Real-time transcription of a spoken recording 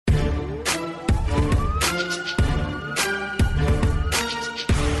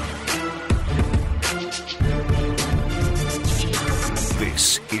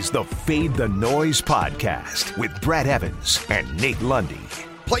the Fade the Noise podcast with Brad Evans and Nate Lundy.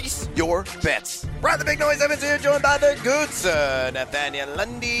 Place your bets. Brad the Big Noise Evans here, joined by the good sir, Nathaniel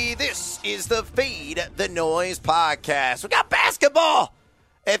Lundy. This is the Fade the Noise podcast. We got basketball.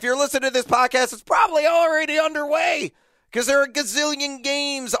 If you're listening to this podcast, it's probably already underway because there are a gazillion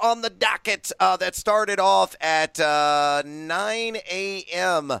games on the docket that started off at 9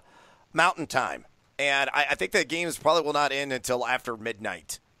 a.m. Mountain Time. And I think the games probably will not end until after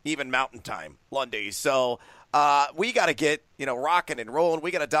midnight, even Mountain Time, Lundy. So we got to get, rocking and rolling.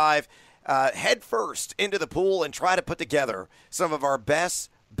 We got to dive head first into the pool and try to put together some of our best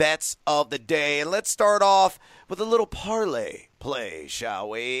bets of the day. And let's start off with a little parlay play, shall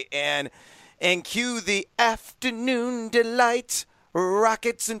we? And cue the afternoon delight,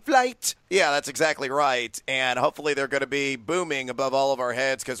 rockets in flight. Yeah, that's exactly right. And hopefully they're going to be booming above all of our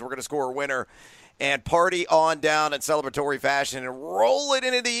heads because we're going to score a winner and party on down in celebratory fashion and roll it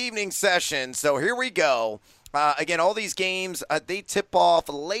into the evening session. So here we go. Again, all these games, they tip off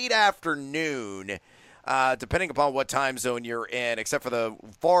late afternoon, depending upon what time zone you're in, except for the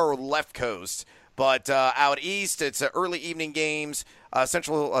far left coast. But out east, it's early evening games.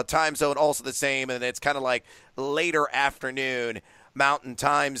 Central time zone also the same, and it's kind of like later afternoon mountain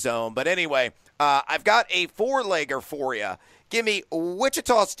time zone. But anyway, I've got a four-legger for you. Give me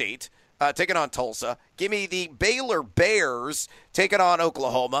Wichita State taking on Tulsa. Give me the Baylor Bears taking on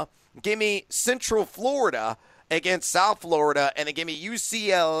Oklahoma. Give me Central Florida against South Florida, and then give me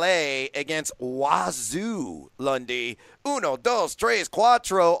UCLA against Wazoo, Lundy. Uno, dos, tres,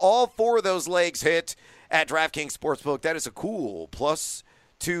 cuatro. All four of those legs hit at DraftKings Sportsbook. That is a cool plus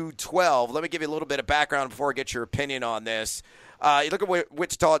 212. Let me give you a little bit of background before I get your opinion on this. You look at what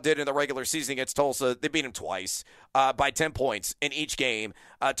Wichita did in the regular season against Tulsa. They beat them twice by 10 points in each game.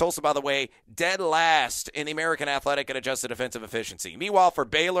 Tulsa, by the way, dead last in the American Athletic and Adjusted Defensive Efficiency. Meanwhile, for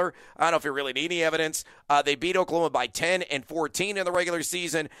Baylor, I don't know if you really need any evidence. They beat Oklahoma by 10 and 14 in the regular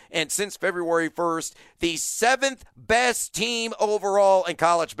season. And since February 1st, the seventh best team overall in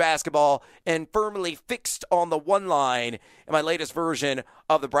college basketball and firmly fixed on the one line in my latest version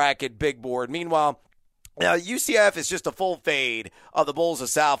of the bracket big board. Meanwhile, now, UCF is just a full fade of the Bulls of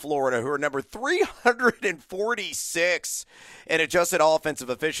South Florida, who are number 346 in adjusted offensive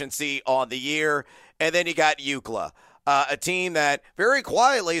efficiency on the year. And then you got UCLA, a team that very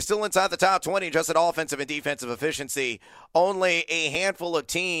quietly is still inside the top 20 adjusted offensive and defensive efficiency. Only a handful of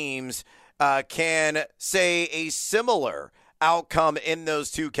teams can say a similar outcome in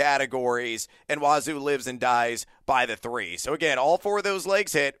those two categories, and Wazoo lives and dies by the three. So again, all four of those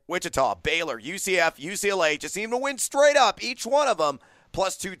legs hit. Wichita, Baylor, UCF, UCLA just seem to win straight up, each one of them,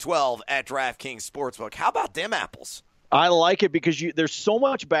 plus 212 at DraftKings Sportsbook. How about them apples? I like it because there's so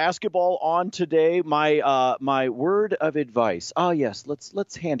much basketball on today. My word of advice. Yes,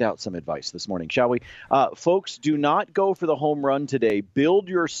 let's hand out some advice this morning, shall we? Folks, do not go for the home run today. Build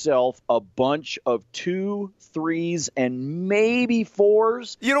yourself a bunch of 2, 3s, and maybe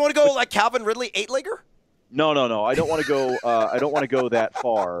 4s. You don't want to go like Calvin Ridley 8-legger? No. I don't want to go. I don't want to go that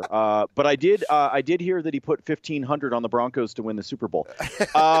far. But I did hear that he put 1,500 on the Broncos to win the Super Bowl.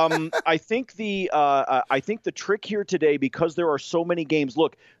 I think the trick here today, because there are so many games.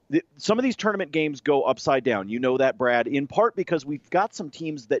 Look, some of these tournament games go upside down. You know that, Brad. In part because we've got some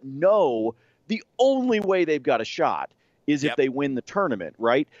teams that know the only way they've got a shot is if they win the tournament,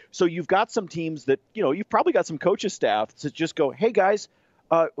 right? So you've got some teams that you've probably got some coaching staff that just go, hey guys.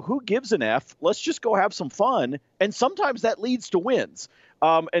 Who gives an F? Let's just go have some fun. And sometimes that leads to wins.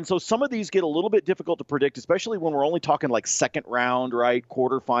 And so some of these get a little bit difficult to predict, especially when we're only talking like second round, right?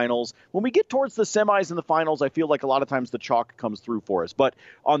 Quarterfinals. When we get towards the semis and the finals, I feel like a lot of times the chalk comes through for us. But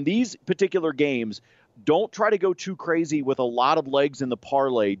on these particular games, don't try to go too crazy with a lot of legs in the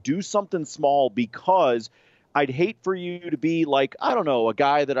parlay. Do something small, because I'd hate for you to be like, I don't know, a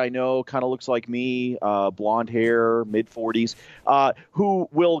guy that I know kind of looks like me, blonde hair, mid-40s, who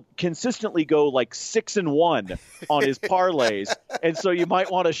will consistently go like 6-1 on his parlays. And so you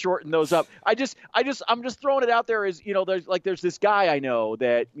might want to shorten those up. I'm just throwing it out there as, there's this guy I know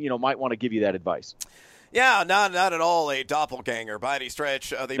that, might want to give you that advice. Yeah, not at all a doppelganger by any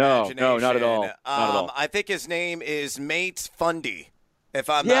stretch of the imagination. No, not at all. Not at all. I think his name is Mate Fundy, if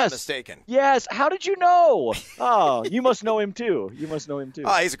I'm not mistaken. Yes. How did you know? Oh, you must know him too.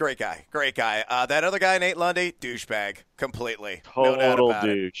 Oh, he's a great guy. That other guy, Nate Lundy, douchebag. Completely. Total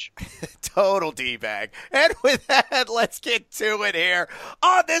douche. Total D-bag. And with that, let's get to it here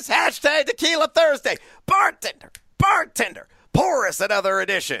on this hashtag Tequila Thursday. Bartender, pour us another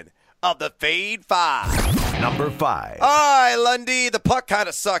edition of the Fade 5. Number 5. All right, Lundy, the puck kind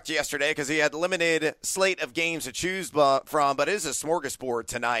of sucked yesterday because he had limited slate of games to choose from, but it is a smorgasbord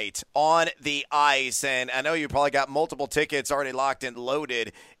tonight on the ice. And I know you probably got multiple tickets already locked and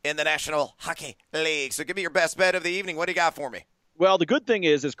loaded in the National Hockey League. So give me your best bet of the evening. What do you got for me? Well, the good thing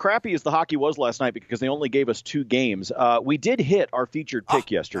is, as crappy as the hockey was last night, because they only gave us 2 games, we did hit our featured pick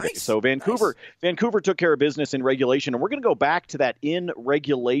yesterday. Nice. So Vancouver took care of business in regulation, and we're going to go back to that in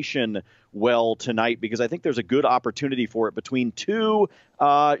regulation well tonight because I think there's a good opportunity for it between 2,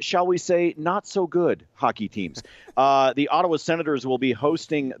 shall we say, not so good hockey teams. The Ottawa Senators will be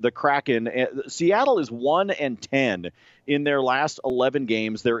hosting the Kraken. Seattle is 1-10 in their last 11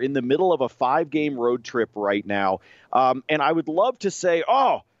 games. They're in the middle of a 5-game road trip right now. And I would love to say,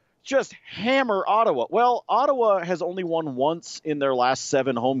 just hammer Ottawa. Well, Ottawa has only won once in their last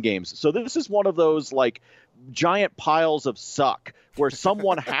 7 home games. So this is one of those giant piles of suck where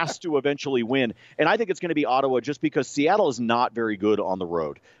someone has to eventually win. And I think it's going to be Ottawa just because Seattle is not very good on the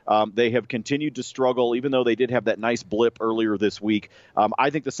road. They have continued to struggle, even though they did have that nice blip earlier this week. I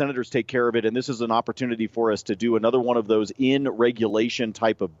think the Senators take care of it, and this is an opportunity for us to do another one of those in regulation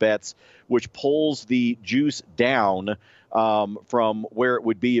type of bets, which pulls the juice down from where it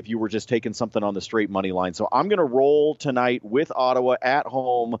would be if you were just taking something on the straight money line. So I'm going to roll tonight with Ottawa at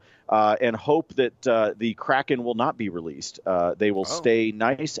home and hope that the Kraken will not be released. They will stay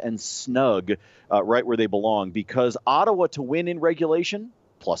nice and snug right where they belong because Ottawa to win in regulation,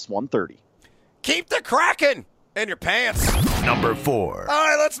 plus 130. Keep the Kraken in your pants. Number 4. All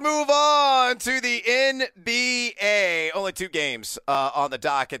right, let's move on to the NBA. Only 2 games on the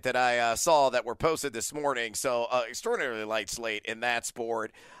docket that I saw that were posted this morning. So extraordinarily light slate in that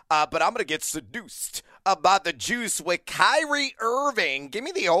sport. But I'm going to get seduced about the juice with Kyrie Irving. Give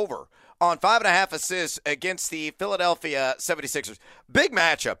me the over on 5.5 assists against the Philadelphia 76ers. Big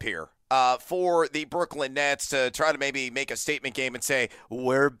matchup here. For the Brooklyn Nets to try to maybe make a statement game and say,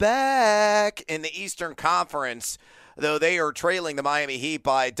 we're back in the Eastern Conference, though they are trailing the Miami Heat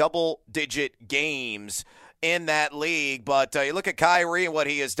by double-digit games in that league. But you look at Kyrie and what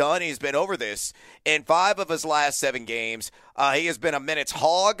he has done. He's been over this in 5 of his last 7 games. He has been a minutes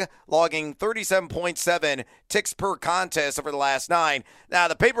hog, logging 37.7 ticks per contest over the last 9. Now,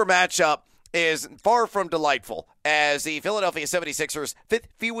 the paper matchup is far from delightful as the Philadelphia 76ers 5th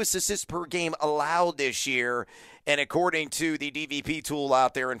fewest assists per game allowed this year. And according to the DVP tool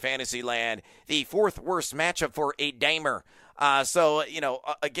out there in fantasy land, the 4th worst matchup for a damer. So,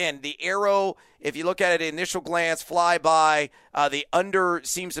 again, the arrow, if you look at it at initial glance, fly by, the under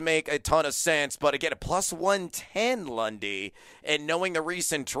seems to make a ton of sense. But again, a plus 110, Lundy, and knowing the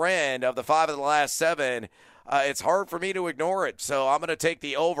recent trend of the 5 of the last 7, it's hard for me to ignore it. So I'm going to take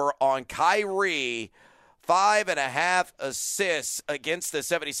the over on Kyrie, 5.5 assists against the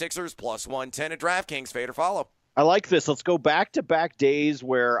 76ers, plus 110 at DraftKings. Fade or follow. I like this. Let's go back-to-back days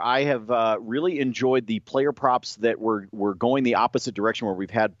where I have really enjoyed the player props that were going the opposite direction, where we've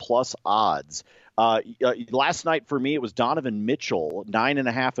had plus odds. Last night for me, it was Donovan Mitchell,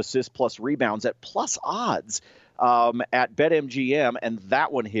 9.5 assists plus rebounds at plus odds at BetMGM, and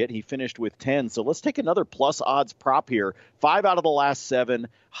that one hit. He finished with 10. So let's take another plus odds prop here. 5 out of the last 7.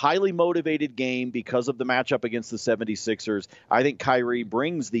 Highly motivated game because of the matchup against the 76ers. I think Kyrie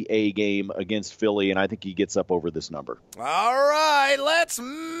brings the A game against Philly, and I think he gets up over this number. All right, let's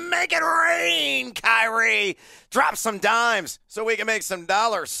make it rain, Kyrie. Drop some dimes so we can make some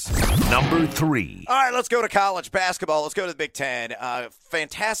dollars. Number 3. All right, let's go to college basketball. Let's go to the Big Ten.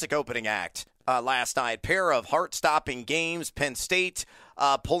 Fantastic opening act last night. Pair of heart-stopping games. Penn State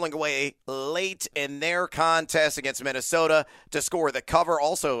pulling away late in their contest against Minnesota to score the cover.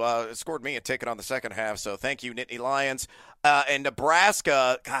 Also scored me a ticket on the second half, so thank you, Nittany Lions. And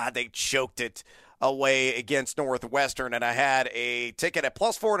Nebraska, God, they choked it away against Northwestern, and I had a ticket at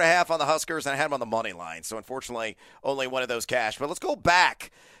plus 4.5 on the Huskers, and I had them on the money line. So unfortunately, only one of those cashed. But let's go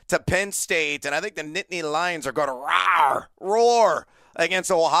back to Penn State, and I think the Nittany Lions are going to roar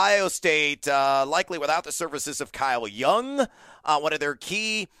against Ohio State, likely without the services of Kyle Young, one of their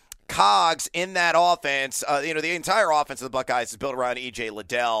key cogs in that offense. The entire offense of the Buckeyes is built around E.J.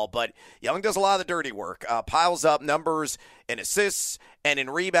 Liddell, but Young does a lot of the dirty work, piles up numbers in assists and in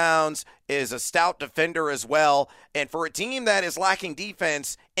rebounds, is a stout defender as well. And for a team that is lacking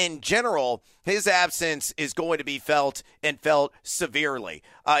defense in general, his absence is going to be felt severely.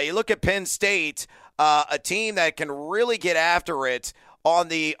 You look at Penn State, a team that can really get after it on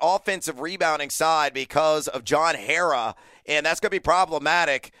the offensive rebounding side because of John Harrah, and that's going to be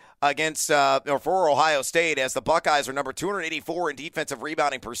problematic for Ohio State, as the Buckeyes are number 284 in defensive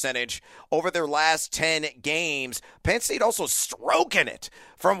rebounding percentage over their last 10 games. Penn State also stroking it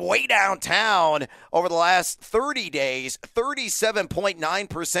from way downtown over the last 30 days,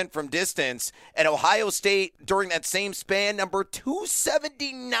 37.9% from distance. And Ohio State, during that same span, number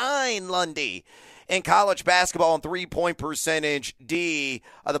 279, Lundy, in college basketball and three-point percentage. The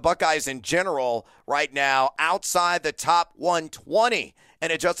Buckeyes in general right now outside the top 120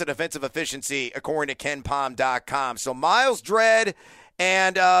 and adjusted defensive efficiency, according to KenPom.com. So Miles Dredd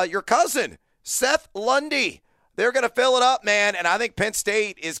and your cousin, Seth Lundy, they're going to fill it up, man, and I think Penn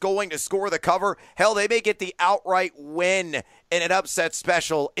State is going to score the cover. Hell, they may get the outright win in an upset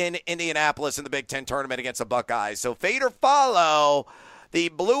special in Indianapolis in the Big Ten tournament against the Buckeyes. So fade or follow the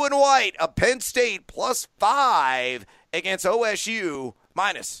blue and white of Penn State +5 against OSU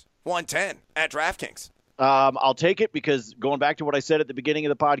 -110 at DraftKings. I'll take it because going back to what I said at the beginning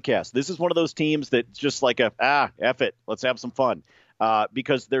of the podcast, this is one of those teams that's just like F it, let's have some fun.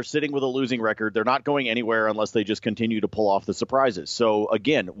 Because they're sitting with a losing record. They're not going anywhere unless they just continue to pull off the surprises. So,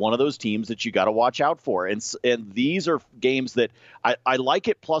 again, one of those teams that you got to watch out for. And these are games that I like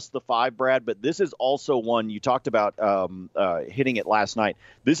it +5, Brad, but this is also one you talked about hitting it last night.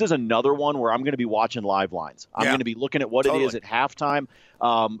 This is another one where I'm going to be watching live lines. I'm going to be looking at what it is at halftime.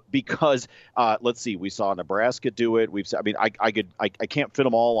 Because let's see, we saw Nebraska do it. I can't fit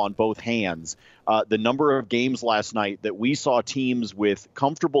them all on both hands. The number of games last night that we saw teams with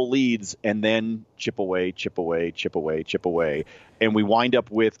comfortable leads and then chip away, and we wind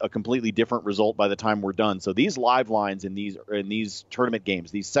up with a completely different result by the time we're done. So these live lines in these tournament games,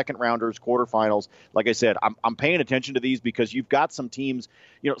 these second rounders, quarterfinals, like I said, I'm paying attention to these because you've got some teams.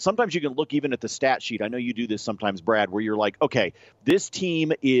 Sometimes you can look even at the stat sheet. I know you do this sometimes, Brad, where you're like, okay, this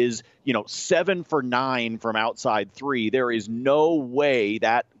team is 7 for 9 from outside three. There is no way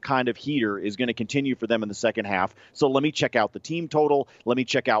that kind of heater is going to continue for them in the second half. So let me check out the team total. Let me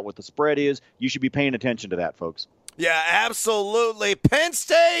check out what the spread is. You should be paying attention to that, folks. Yeah, absolutely. Penn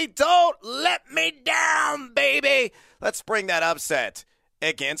State, don't let me down, baby. Let's bring that upset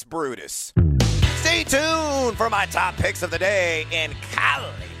against Brutus. Stay tuned for my top picks of the day in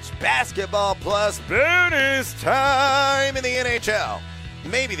college basketball plus bonus time in the NHL.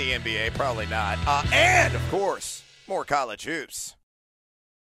 Maybe the NBA, probably not. And, of course, more college hoops.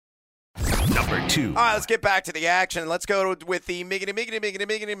 Number 2. All right, let's get back to the action. Let's go with the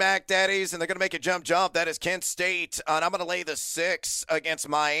Miggity Mac Daddies, and they're going to make a jump. That is Kent State, and I'm going to lay the 6 against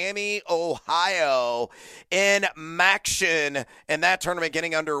Miami, Ohio in Maction, and that tournament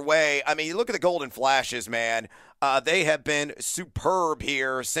getting underway. I mean, you look at the Golden Flashes, man. They have been superb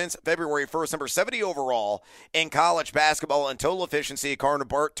here since February 1st, number 70 overall in college basketball and total efficiency, according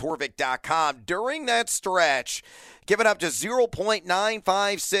to BartTorvik.com. During that stretch, giving up just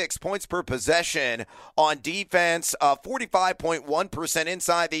 0.956 points per possession on defense, 45.1%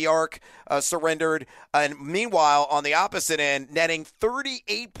 inside the arc surrendered. And meanwhile, on the opposite end, netting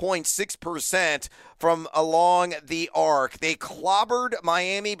 38.6% from along the arc. They clobbered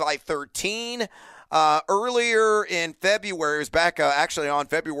Miami by 13. Earlier in February, it was back actually on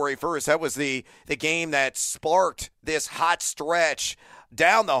February 1st. That was the game that sparked this hot stretch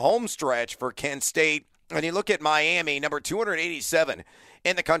down the home stretch for Kent State. And you look at Miami, number 287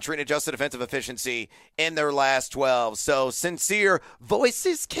 in the country in adjusted defensive efficiency in their last 12. So Sincere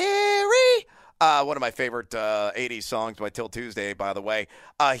Voices Carry. One of my favorite 80s songs by Till Tuesday, by the way.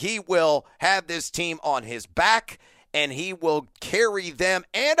 He will have this team on his back, and he will carry them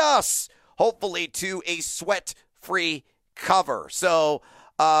and us, hopefully, to a sweat-free cover. So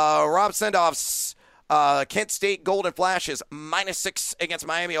Rob Sendoff's Kent State Golden Flashes -6 against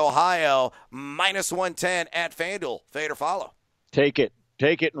Miami, Ohio, -110 at FanDuel. Fade or follow? Take it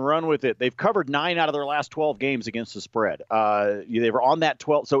and run with it. They've covered 9 out of their last 12 games against the spread. They were on that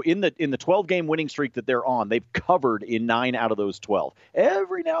 12. So in the 12-game winning streak that they're on, they've covered in 9 out of those 12.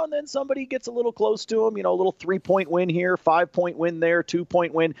 Every now and then somebody gets a little close to them, a little 3-point win here, 5-point win there,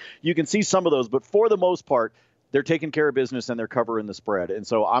 2-point win. You can see some of those, but for the most part, they're taking care of business and they're covering the spread. And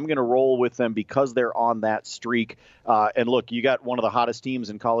so I'm going to roll with them because they're on that streak. And look, you got one of the hottest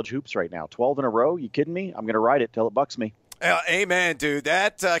teams in college hoops right now. 12 in a row? You kidding me? I'm going to ride it till it bucks me. Amen, dude.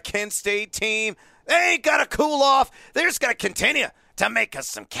 That Kent State team, they ain't got to cool off. They're just going to continue to make us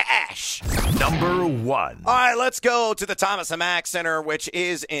some cash. Number 1. All right, let's go to the Thomas & Mack Center, which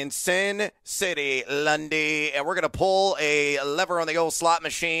is in Sin City, Lundy. And we're going to pull a lever on the old slot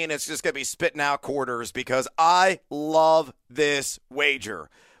machine. It's just going to be spitting out quarters because I love this wager,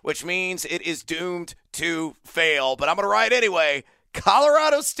 which means it is doomed to fail. But I'm going to ride anyway.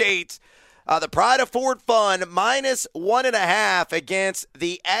 Colorado State The Pride of Ford Fun, -1.5 against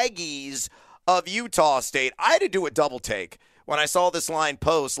the Aggies of Utah State. I had to do a double take when I saw this line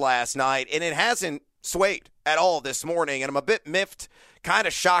post last night, and it hasn't swayed at all this morning, and I'm a bit miffed, kind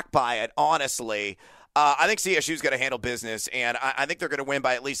of shocked by it, honestly. I think CSU's going to handle business, and I think they're going to win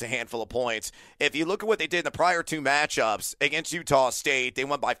by at least a handful of points. If you look at what they did in the prior two matchups against Utah State, they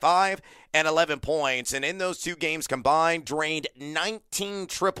won by 5 and 11 points, and in those two games combined, drained 19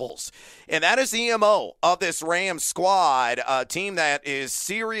 triples. And that is the MO of this Rams squad, a team that is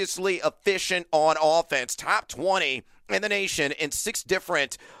seriously efficient on offense, top 20 in the nation in 6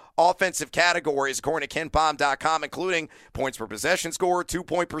 different offensive categories, according to KenPom.com, including points per possession score,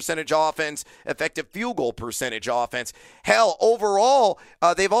 2-point percentage offense, effective field goal percentage offense. Hell, overall,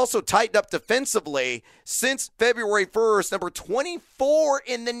 they've also tightened up defensively since February 1st, number 24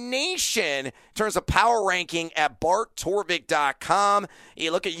 in the nation in terms of power ranking at BartTorvik.com.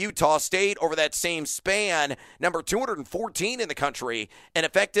 You look at Utah State over that same span, number 214 in the country, an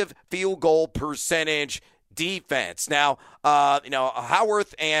effective field goal percentage defense. Now,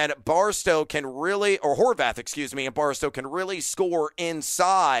 Howarth and Barstow can really, or Horvath, and Barstow can really score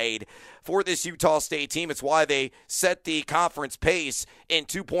inside for this Utah State team. It's why they set the conference pace in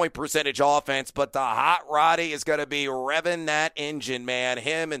 2-point percentage offense, but the hot Roddy is going to be revving that engine, man.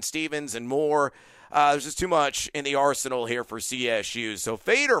 Him and Stevens and Moore. There's just too much in the arsenal here for CSU. So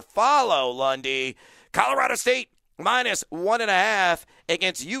fade or follow, Lundy. Colorado State -1.5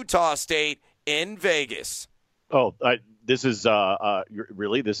 against Utah State in Vegas. Oh, this is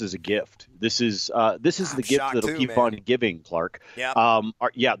really, this is a gift. This is the gift that'll keep on giving, Clark.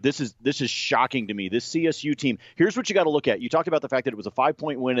 Yeah. This is shocking to me. This CSU team. Here's what you got to look at. You talked about the fact that it was a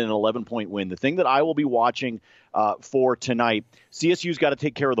 5-point win and an 11-point win. The thing that I will be watching for tonight, CSU's got to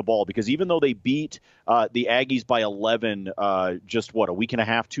take care of the ball, because even though they beat the Aggies by 11 just a week and a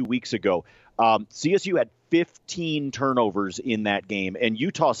half, 2 weeks ago, CSU had 15 turnovers in that game, and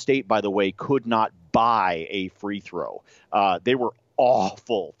Utah State, by the way, could not buy a free throw. They were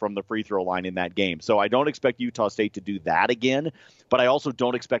awful from the free throw line in that game. So I don't expect Utah State to do that again, but I also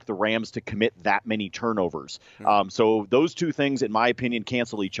don't expect the Rams to commit that many turnovers. So those two things, in my opinion,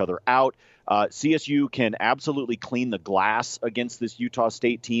 cancel each other out. CSU can absolutely clean the glass against this Utah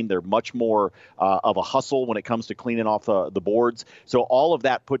State team. They're much more of a hustle when it comes to cleaning off the boards. So all of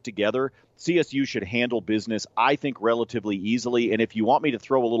that put together, CSU should handle business, I think, relatively easily. And if you want me to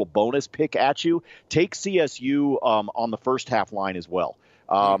throw a little bonus pick at you, take CSU on the first half line as well.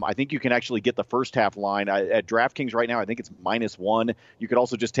 I think you can actually get the first half line at DraftKings right now. I think it's -1. You could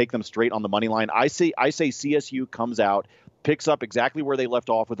also just take them straight on the money line. I say CSU comes out, picks up exactly where they left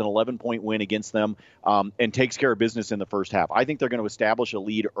off with an 11-point win against them, and takes care of business in the first half. I think they're going to establish a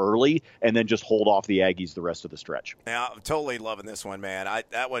lead early and then just hold off the Aggies the rest of the stretch. Yeah, I'm totally loving this one, man.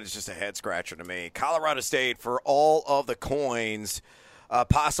 That one is just a head scratcher to me. Colorado State for all of the coins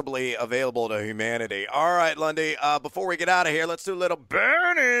possibly available to humanity. All right, Lundy, before we get out of here, let's do a little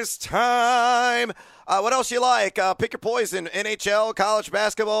bonus time. What else you like? Pick your poison. NHL, college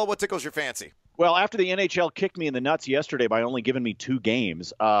basketball, what tickles your fancy? Well, after the NHL kicked me in the nuts yesterday by only giving me 2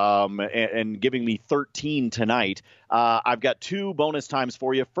 games and giving me 13 tonight, I've got 2 bonus times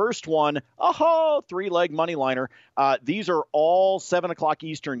for you. First one, 3-leg money liner. These are all 7 o'clock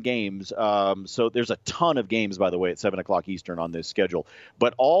Eastern games. So there's a ton of games, by the way, at 7 o'clock Eastern on this schedule.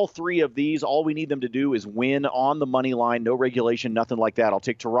 But all 3 of these, all we need them to do is win on the money line. No regulation, nothing like that. I'll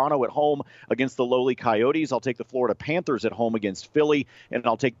take Toronto at home against the lowly Coyotes. I'll take the Florida Panthers at home against Philly. And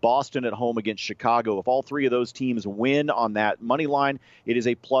I'll take Boston at home against Chicago. If all 3 of those teams win on that money line, it is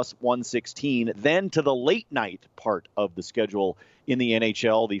a +116. Then to the late night part of the schedule in the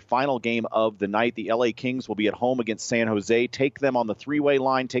NHL, the final game of the night, the LA Kings will be at home against San Jose. Take them on the 3-way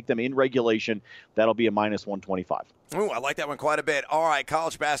line, take them in regulation. That'll be a -125. Ooh, I like that one quite a bit. All right,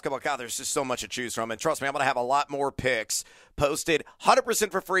 college basketball. God, there's just so much to choose from. And trust me, I'm going to have a lot more picks posted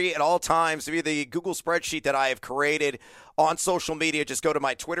 100% for free at all times via the Google spreadsheet that I have created on social media. Just go to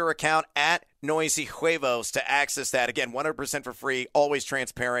my Twitter account at Noisy Huevos to access that. Again, 100% for free, always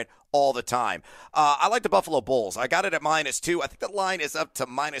transparent, all the time. I like the Buffalo Bulls. I got it at -2. I think the line is up to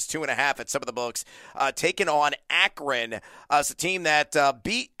 -2.5 at some of the books. Taking on Akron. It's a team that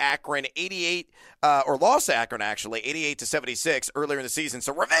beat Akron 88, or lost Akron actually, 88-76 earlier in the season.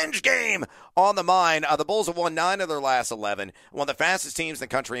 So revenge game on the mind. The Bulls have won 9 of their last 11. One of the fastest teams in the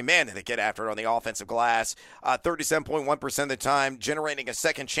country. Man, did they get after it on the offensive glass. 37.1% of the time, generating a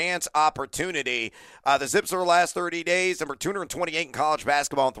second chance opportunity. The Zips over the last 30 days, number 228 in college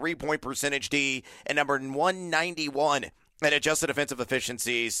basketball in 3-point percentage D, and number 191 and adjusted defensive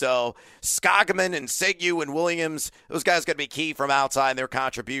efficiency. So Skogman and Segu and Williams, those guys got to be key from outside in their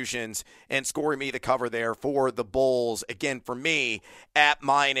contributions and scoring me the cover there for the Bulls. Again, for me, at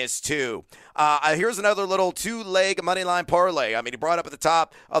 -2. Here's another little 2-leg money line parlay. I mean, he brought up at the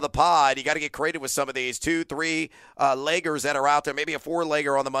top of the pod. You got to get creative with some of these 2-3 leggers that are out there, maybe a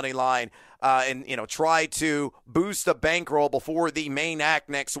 4-legger on the money line. And try to boost the bankroll before the main act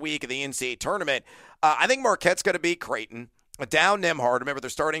next week of the NCAA tournament. I think Marquette's going to beat Creighton. Down Nembhard, remember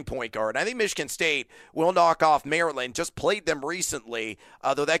their starting point guard. I think Michigan State will knock off Maryland. Just played them recently,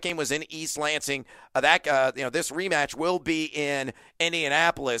 though that game was in East Lansing. This rematch will be in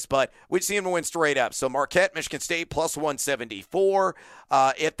Indianapolis, but we'd see them win straight up. So Marquette, Michigan State plus 174.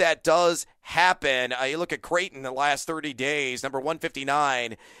 If that does happen, you look at Creighton the last 30 days, number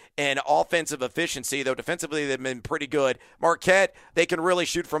 159 in offensive efficiency, though defensively they've been pretty good. Marquette, they can really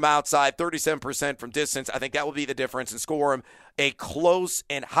shoot from outside, 37% from distance. I think that will be the difference and score them a close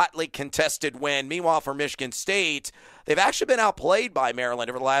and hotly contested win. Meanwhile, for Michigan State, they've actually been outplayed by Maryland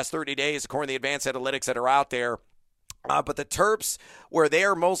over the last 30 days, according to the advanced analytics that are out there. But the Terps, where they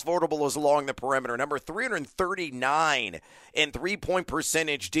are most vulnerable, is along the perimeter. Number 339 in three-point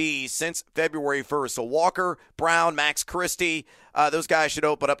percentage D since February 1st. So Walker, Brown, Max Christie, those guys should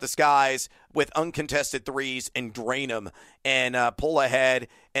open up the skies with uncontested threes and drain them and pull ahead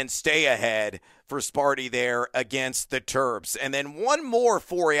and stay ahead for Sparty there against the Terps. And then one more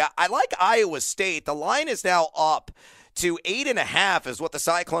for you. I like Iowa State. The line is now up to 8.5 is what the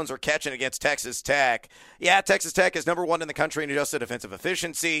Cyclones are catching against Texas Tech. Yeah, Texas Tech is number 1 in the country in adjusted defensive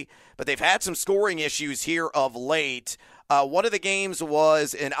efficiency, but they've had some scoring issues here of late. One of the games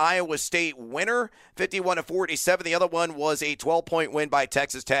was an Iowa State winner, 51-47. The other one was a 12-point win by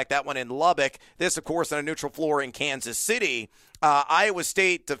Texas Tech, that one in Lubbock. This, of course, on a neutral floor in Kansas City. Iowa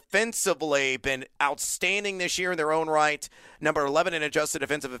State defensively been outstanding this year in their own right. Number 11 in adjusted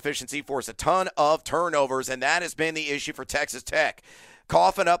defensive efficiency, forced a ton of turnovers, and that has been the issue for Texas Tech.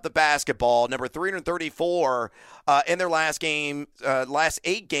 Coughing up the basketball, number 334 in their last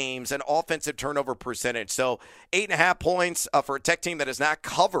 8 games, an offensive turnover percentage. So 8.5 points for a Tech team that is not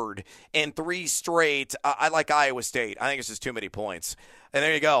covered in 3 straight. I like Iowa State. I think it's just too many points. And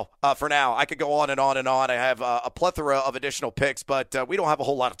there you go. For now, I could go on and on and on. I have a plethora of additional picks, but we don't have a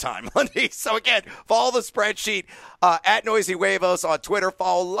whole lot of time, Lundy. So again, follow the spreadsheet at Noisy Huevos on Twitter.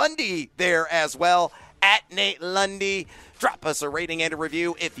 Follow Lundy there as well, at Nate Lundy. Drop us a rating and a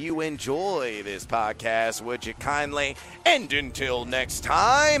review if you enjoy this podcast, would you kindly? And until next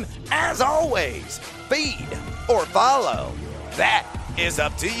time, as always, feed or follow. That is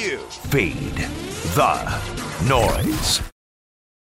up to you. Feed the Noise.